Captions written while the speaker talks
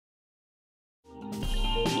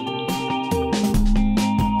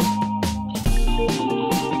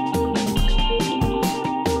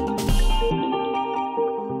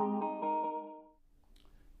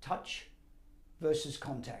versus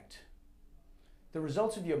contact. The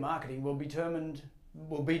results of your marketing will be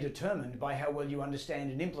determined by how well you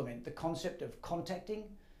understand and implement the concept of contacting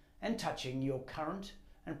and touching your current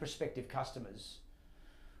and prospective customers.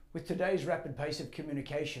 With today's rapid pace of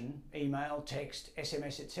communication, email, text,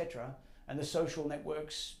 SMS, etc., and the social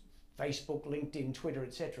networks, Facebook, LinkedIn, Twitter,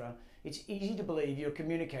 etc., it's easy to believe you're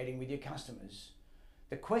communicating with your customers.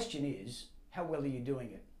 The question is, how well are you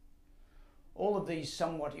doing it? All of these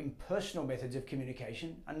somewhat impersonal methods of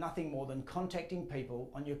communication are nothing more than contacting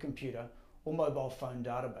people on your computer or mobile phone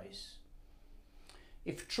database.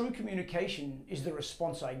 If true communication is the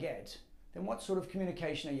response I get, then what sort of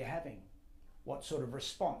communication are you having? What sort of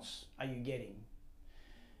response are you getting?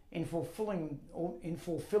 In fulfilling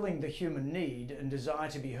the human need and desire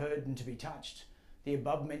to be heard and to be touched, the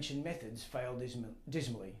above-mentioned methods fail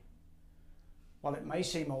dismally. While it may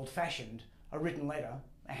seem old-fashioned, a written letter,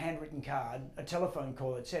 a handwritten card, a telephone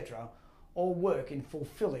call, etc., all work in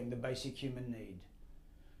fulfilling the basic human need.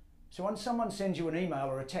 So when someone sends you an email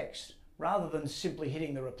or a text, rather than simply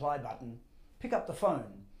hitting the reply button, pick up the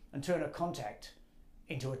phone and turn a contact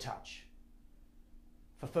into a touch.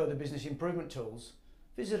 For further business improvement tools,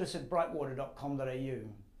 visit us at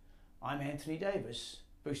brightwater.com.au. I'm Anthony Davis,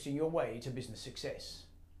 boosting your way to business success.